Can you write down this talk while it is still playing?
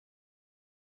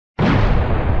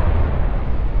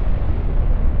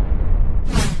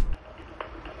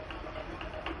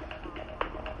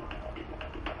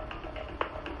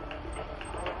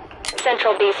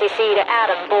Central BCC to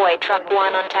Adam, Boy, Truck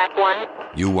 1 on TAC 1.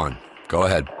 U1, go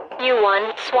ahead.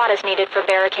 U1, SWAT is needed for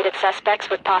barricaded suspects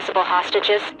with possible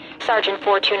hostages. Sergeant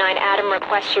 429 Adam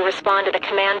requests you respond to the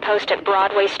command post at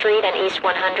Broadway Street and East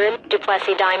 100,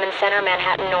 Duplessis Diamond Center,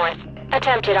 Manhattan North.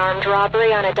 Attempted armed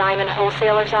robbery on a diamond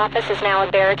wholesaler's office is now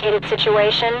a barricaded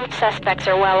situation. Suspects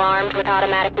are well armed with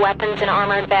automatic weapons and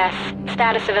armored vests.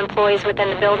 Status of employees within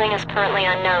the building is currently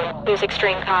unknown. Use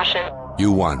extreme caution.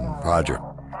 U1, roger.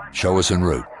 Show us en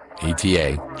route.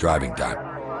 ETA, driving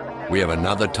time. We have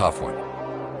another tough one.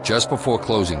 Just before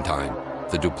closing time,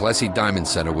 the Duplessis Diamond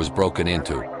Center was broken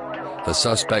into. The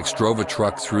suspects drove a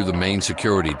truck through the main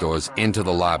security doors into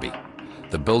the lobby.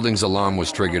 The building's alarm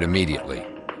was triggered immediately.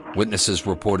 Witnesses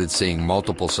reported seeing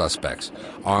multiple suspects,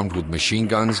 armed with machine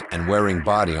guns and wearing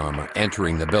body armor,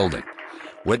 entering the building.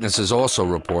 Witnesses also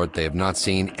report they have not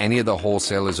seen any of the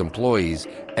wholesaler's employees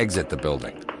exit the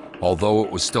building, although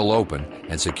it was still open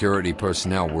and security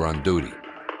personnel were on duty.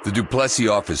 The Duplessis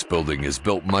office building is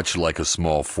built much like a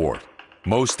small fort.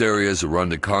 Most areas are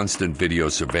under constant video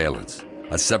surveillance.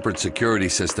 A separate security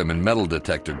system and metal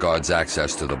detector guards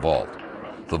access to the vault.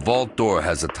 The vault door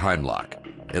has a time lock.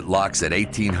 It locks at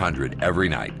 1800 every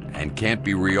night and can't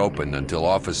be reopened until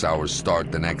office hours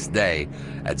start the next day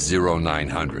at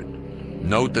 0900.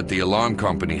 Note that the alarm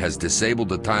company has disabled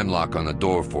the time lock on the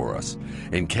door for us,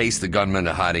 in case the gunmen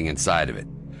are hiding inside of it.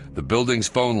 The building's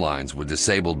phone lines were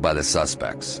disabled by the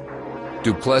suspects.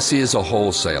 Duplessis is a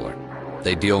wholesaler.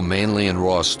 They deal mainly in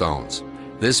raw stones.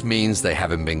 This means they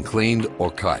haven't been cleaned or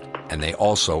cut, and they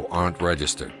also aren't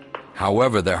registered.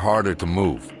 However, they're harder to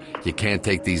move. You can't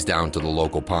take these down to the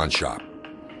local pawn shop.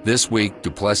 This week,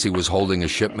 Duplessis was holding a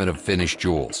shipment of finished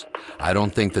jewels. I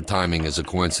don't think the timing is a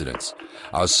coincidence.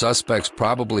 Our suspects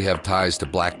probably have ties to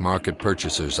black market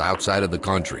purchasers outside of the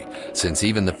country, since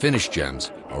even the finished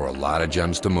gems are a lot of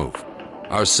gems to move.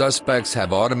 Our suspects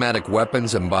have automatic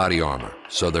weapons and body armor,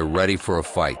 so they're ready for a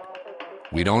fight.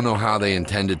 We don't know how they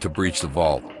intended to breach the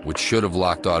vault, which should have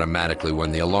locked automatically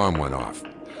when the alarm went off.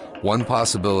 One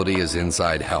possibility is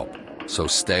inside help, so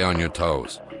stay on your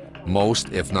toes.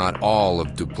 Most, if not all,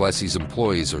 of Duplessis'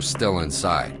 employees are still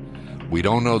inside. We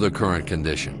don't know their current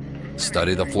condition.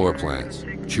 Study the floor plans,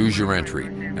 choose your entry,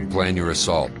 and plan your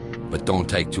assault, but don't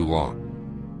take too long.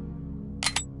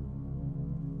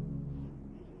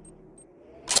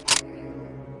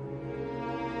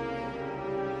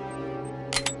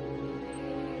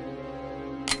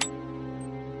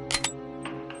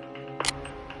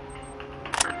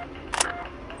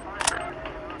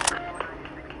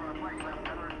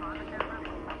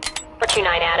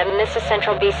 Adam, this is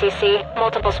Central BCC.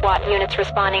 Multiple SWAT units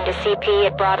responding to CP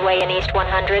at Broadway and East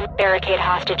 100. Barricade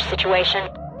hostage situation.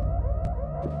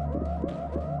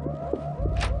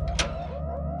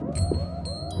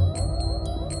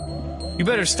 You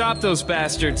better stop those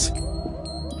bastards.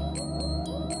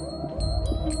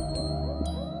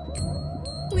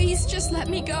 Please just let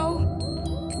me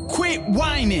go. Quit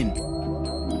whining!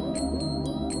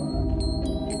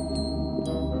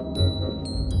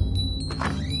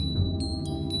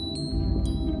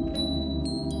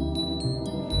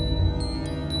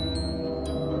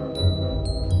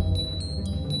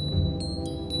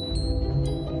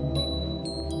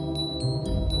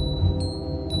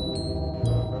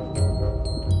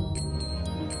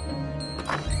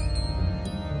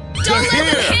 Don't let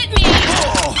them hit me!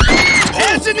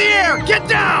 Hands in the air! Get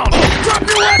down! Drop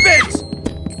your weapons!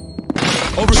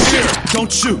 Over here!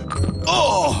 Don't shoot!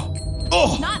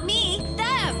 Not me,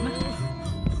 them!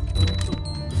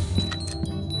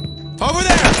 Over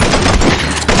there!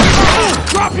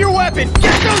 Drop your weapon!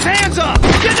 Get those hands up!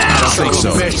 Get down! I think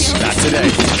so. Not today.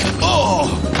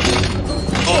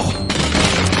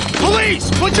 Police!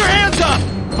 Put your hands up!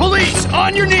 Police!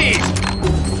 On your knees!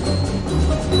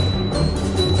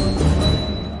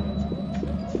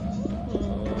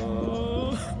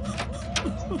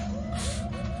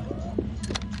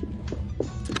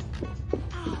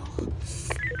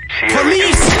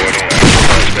 Police!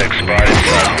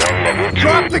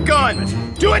 Drop the gun!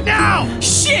 Do it now!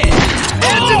 Shit!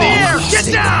 Hands in the air! Get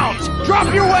down!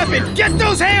 Drop your weapon! Get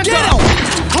those hands Get up!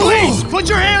 him! Police! Put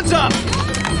your hands up!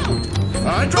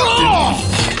 I dropped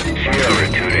Sierra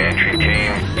 2 to entry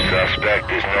team.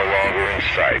 Suspect is no longer in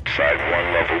sight. Side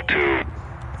 1, level 2.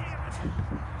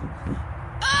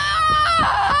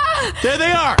 There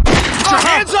they are! Put your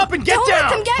hands up and get Don't let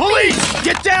down! them get me! Police!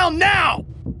 Get down now!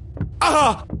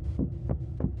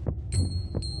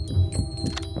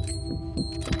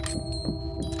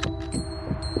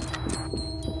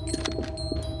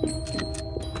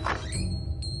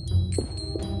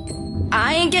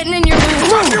 I ain't getting in your room.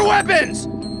 Drop your weapons!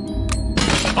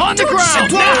 On the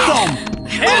ground, now!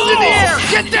 Hands in the air!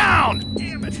 Get down!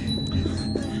 Damn it.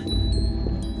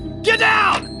 Get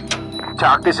down!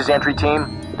 TOC, this is entry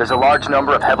team. There's a large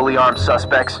number of heavily armed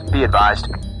suspects. Be advised.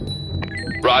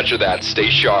 Roger that. Stay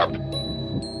sharp.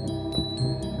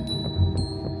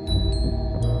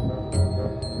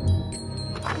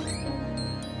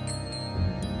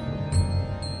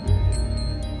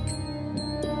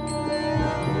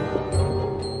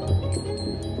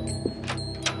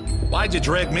 Why'd you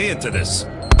drag me into this?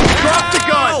 Drop the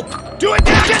gun! Do it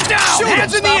now! Get down! Shoot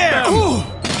Hands in the air!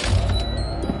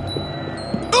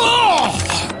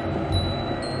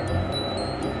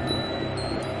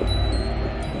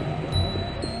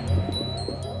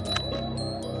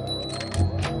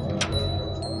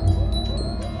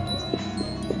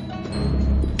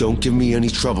 Don't give me any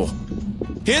trouble.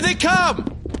 Here they come!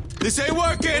 This ain't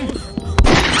working!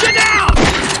 Get down!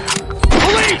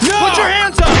 Police! No! Put your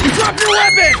hands up! Drop your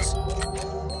weapons!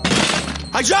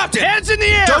 I dropped it! Hands in the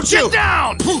air! Don't Get shoot!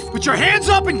 down! Put your hands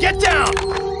up and get down!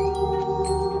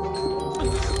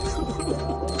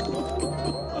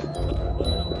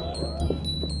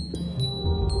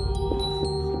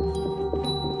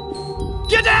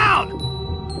 Get down!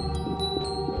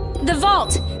 The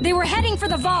vault! They were heading for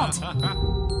the vault!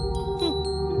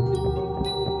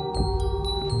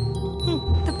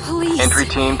 The police! Entry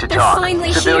team to They're TOC.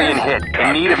 finally Civilian here. hit.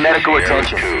 In need of medical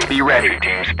attention. Be ready. Entry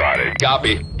team spotted.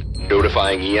 Copy.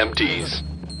 Notifying EMTs.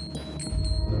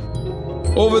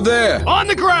 Over there! On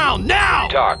the ground, now!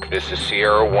 TOC, this is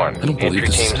Sierra 1. don't believe Entry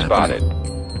this is team happening.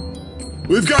 spotted.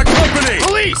 We've got company!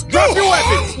 Police, drop your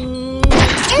weapons!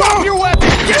 Drop your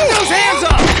weapons! Get those hands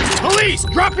up! Police,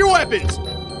 drop your weapons!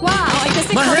 Wow, I guess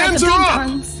they My called out hands the are big up!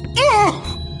 guns.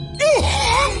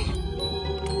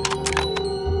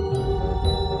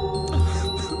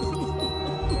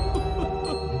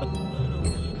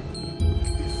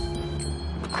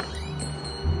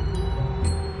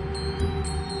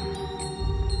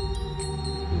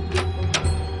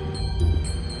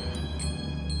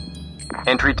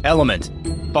 Entry Element.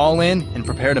 Fall in and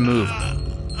prepare to move.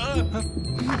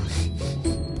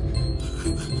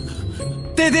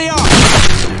 There they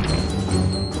are!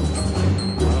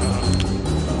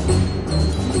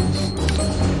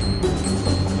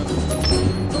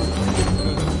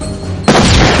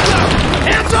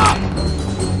 Hands up!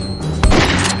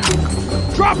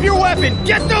 Drop your weapon!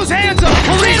 Get those hands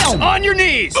up! Police, on your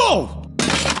knees!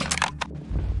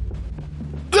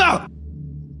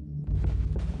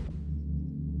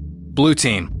 Blue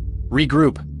team,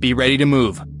 regroup. Be ready to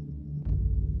move.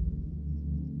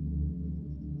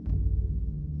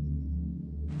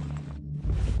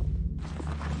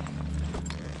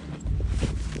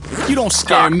 You don't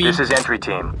scare TOC, me. this is entry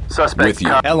team. Suspect With you.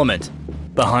 cuffed. Element.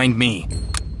 Behind me.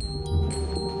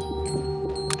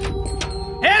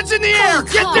 Hands in the air!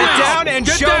 Get God. down! Get down and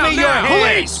Get show down me your now.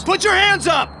 hands. Police, put your hands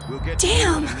up!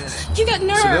 Damn! You got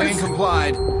nerve!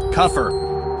 complied. Cuff her.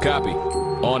 Copy.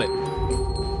 On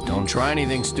it. Don't try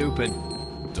anything stupid.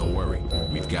 Don't worry.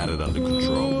 We've got it under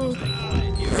control.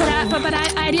 But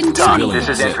I didn't do TOC, anything. this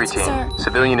is entry team. Sir.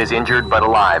 Civilian is injured but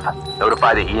alive.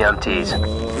 Notify the EMTs.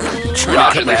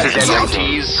 Roger This that. is entry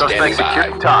team. EMTs Suspect standing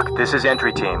secure. by. TOC, this is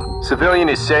entry team. Civilian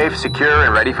is safe, secure,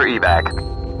 and ready for evac.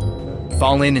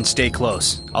 Fall in and stay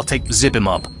close. I'll zip him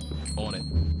up. On it.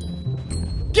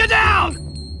 Get down!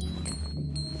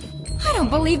 I don't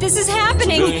believe this is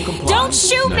happening! Don't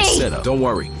shoot me! Don't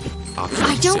worry.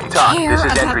 I don't TOC, care this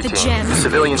is about entry the team. gems.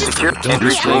 Civilian secure. Entry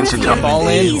get team out to of TOC. here. Fall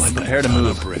in Please. and prepare to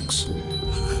move. Bricks.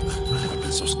 I've never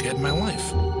been so scared in my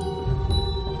life.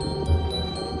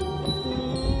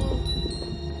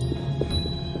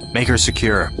 Make her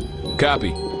secure.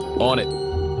 Copy. On it.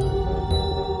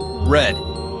 Red.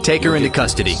 Take her into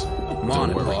custody. Come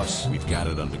on, boss. We've got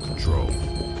it under control.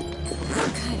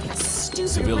 What kind of stupid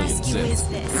Civilians rescue in. is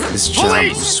this? This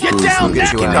Police, get down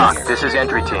now! TOC, this is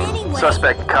entry team.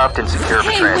 Suspect cuffed and secure for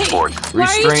Hey, transport. wait! Why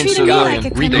are you treating me like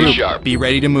a criminal? Stay sharp. Be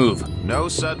ready to move. No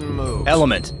sudden moves.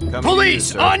 Element.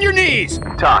 Police, on your knees!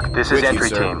 TOC, this is With you, entry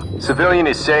sir. team. Civilian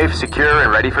is safe, secure,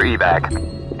 and ready for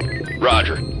evac.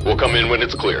 Roger. We'll come in when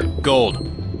it's clear. Gold.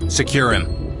 Secure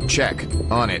him. Check.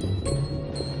 On it.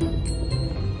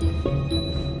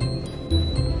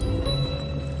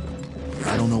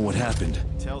 I don't know what happened.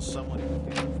 Tell someone.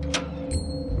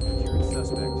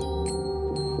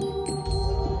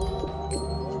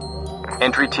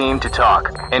 Entry team to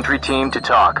TOC. Entry team to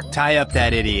TOC. Tie up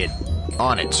that idiot.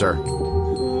 On it, sir.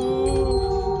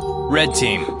 Red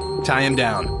team. Tie him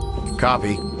down.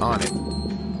 Copy. On it.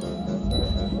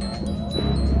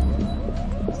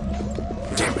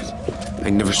 Damn it. I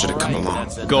never should have come along.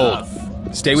 Gold.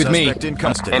 Stay with me. Suspect in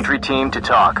custody. Entry team to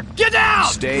talk. Get down!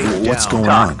 Stay What's down. going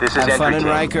Talk, on? this is Have fun entry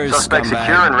in team. Rikers, Suspect scumbag.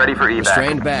 secure and ready for evac.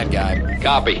 Restrained bad guy.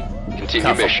 Copy. Continue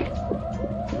Cuff him. mission.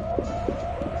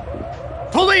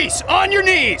 Police, on your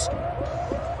knees!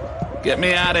 Get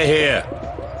me out of here.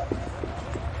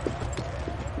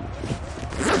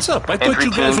 What's up? I thought Entry you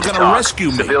guys team were to gonna talk. rescue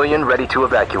me. Civilian ready to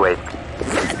evacuate.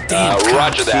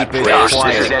 Roger that. Keep it Trailer Talk,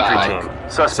 this is standing entry by. team.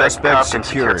 Suspect cuffed and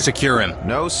secured. Secure him.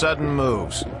 No sudden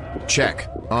moves. Check.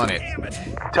 On it.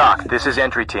 Talk, this is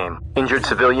entry team. Injured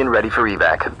civilian ready for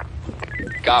evac.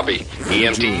 Copy.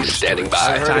 EMTs standing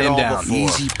by. Heard Tie it him all down. before.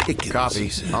 Easy pickings.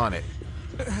 Copy. On it.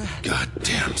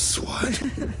 Goddamn SWAT.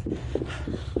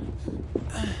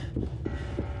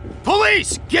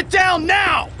 Police, get down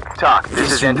now! Talk,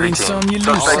 this is you entry win team. some, you lose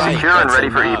Suspect some. secure and That's ready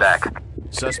for enough. evac.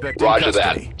 Suspect in Roger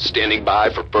that. custody. Standing by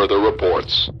for further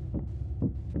reports.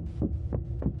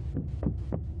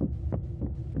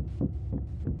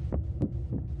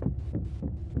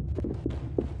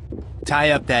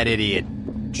 Tie up that idiot.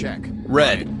 Check.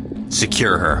 Red.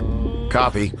 Secure her.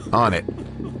 Copy. On it.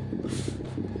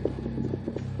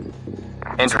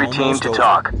 Entry team to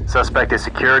talk. Suspect is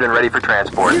secured and ready for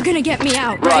transport. You're gonna get me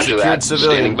out, right? Roger that.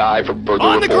 civilian. Standing by for further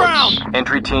On the reports. ground!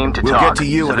 Entry team to We'll talk. get to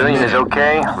you in a Civilian is minute.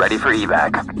 okay, ready for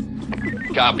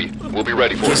evac. Copy. We'll be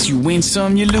ready for Guess you. you win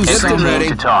some, you lose Entry some. team ready.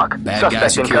 to talk. Bad guy Suspect in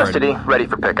secured. custody, ready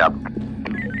for pickup.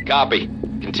 Copy.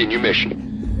 Continue mission.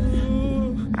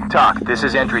 Talk, this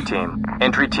is entry team.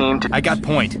 Entry team to... I got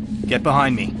point. Get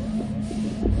behind me.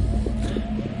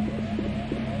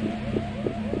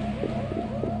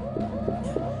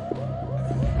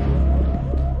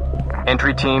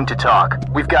 Entry team to talk.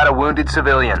 We've got a wounded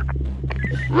civilian.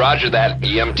 Roger that.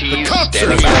 EMTs cops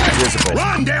standing are by. Visible.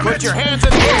 Run, damn Put it! your hands in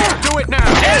the air. Do it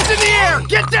now. Hands in the air!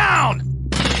 Get down!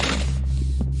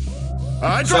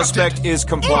 I dropped Suspect is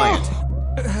compliant.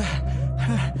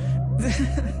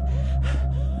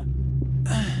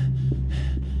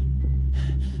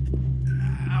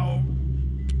 Ow.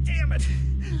 Damn it.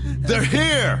 They're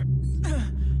here!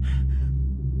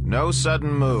 No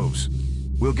sudden moves.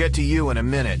 We'll get to you in a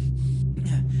minute.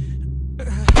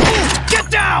 Get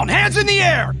down! Hands in the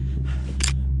air!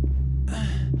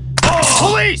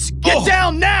 Police! Get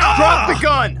down now! Drop the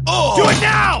gun! Do it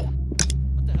now!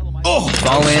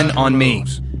 Fall in on me.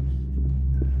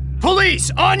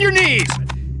 Police, on your knees!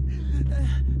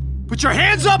 Put your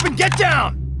hands up and get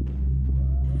down!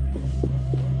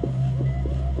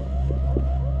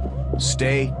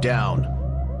 Stay down.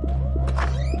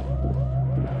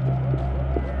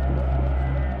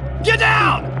 Get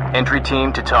down! Entry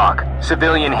team to talk.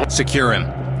 Civilian hit. Secure him.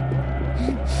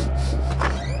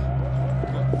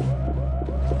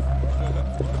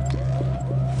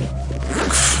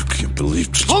 I can't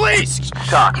believe just Police!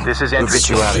 Talk, this is entry Let's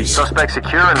get you out of team. here. Suspect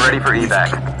secure and ready for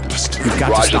evac. We've got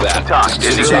to Roger stop that. Talk,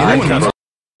 this is Standing by.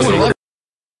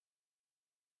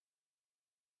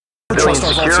 Civilian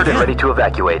secured and ready to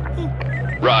evacuate.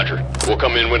 Roger. We'll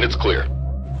come in when it's clear.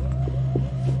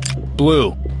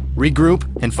 Blue. Regroup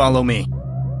and follow me.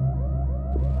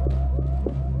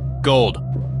 Gold.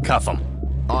 Cuff him.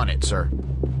 On it, sir.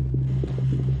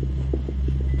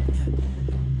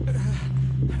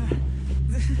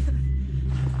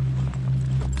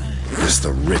 Is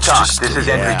the rich Talk, just this is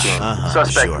entry team.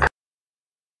 Suspect sure.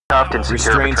 cuffed and secured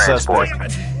for Restrained transport.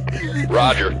 suspect.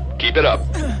 Roger. Keep it up.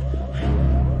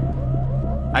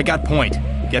 I got point.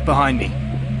 Get behind me.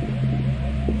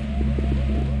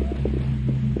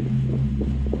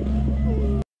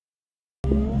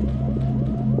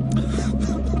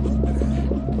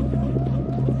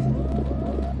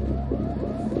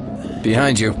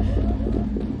 Behind you.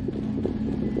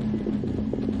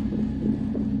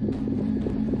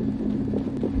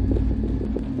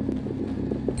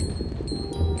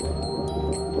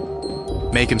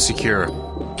 Make him secure.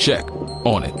 Check.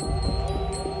 On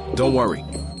it. Don't worry.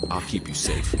 I'll keep you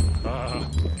safe.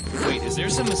 Wait, is there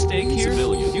some mistake here?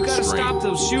 Civilian. You gotta Screen. stop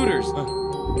those shooters.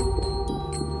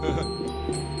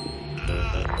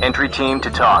 Entry team to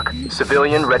talk.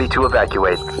 Civilian ready to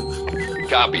evacuate.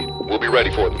 Copy. We'll be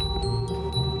ready for them.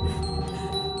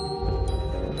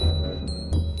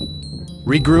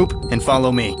 Regroup and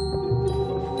follow me.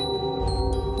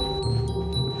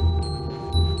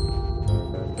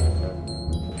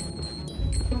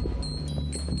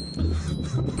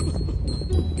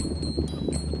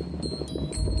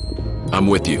 I'm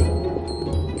with you.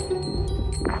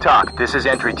 Talk, this is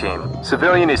entry team.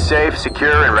 Civilian is safe,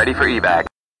 secure, and ready for evac.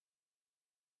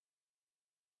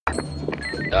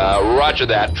 Roger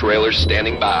that. Trailer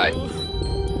standing by.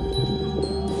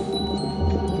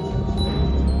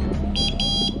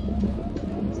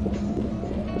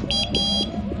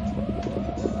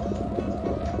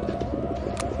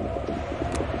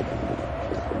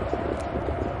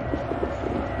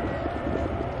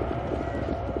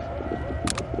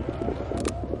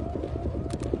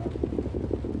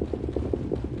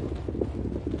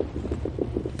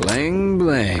 Bling,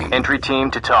 bling. Entry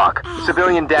team to talk.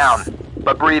 Civilian down,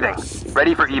 but breathing.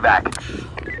 Ready for evac.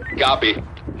 Copy.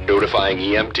 Notifying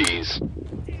EMTs.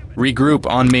 Regroup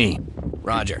on me.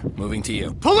 Roger, moving to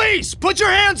you. Police, put your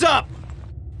hands up!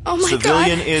 Oh my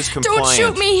Civilian God. is compliant. Don't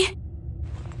shoot me!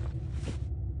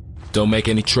 Don't make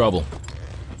any trouble.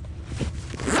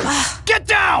 Get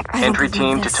down! Entry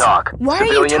team to talk. Why are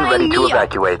you Civilian tying ready to me up?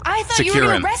 evacuate. I thought you Secure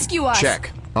were him. gonna rescue us.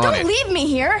 Check. On Don't it. leave me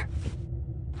here.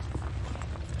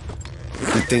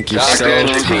 You think you're Talk so to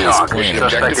entry Team to team. talk. Mission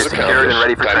Suspect objectives is secured and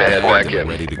ready for Time to head transport. back in.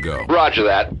 ready to go. Roger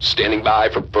that. Standing by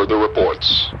for further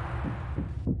reports.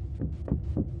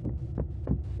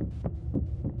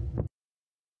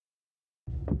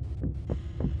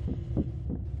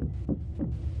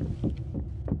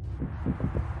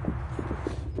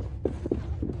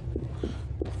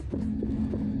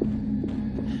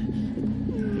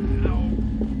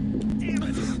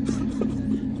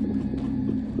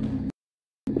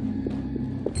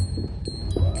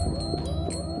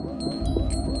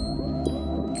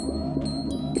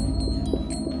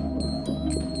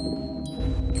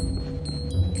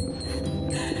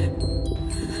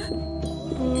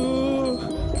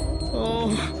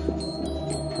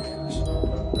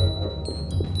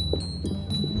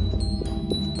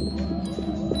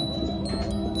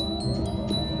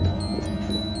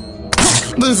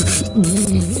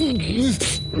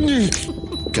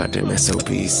 Goddamn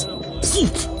SOPs.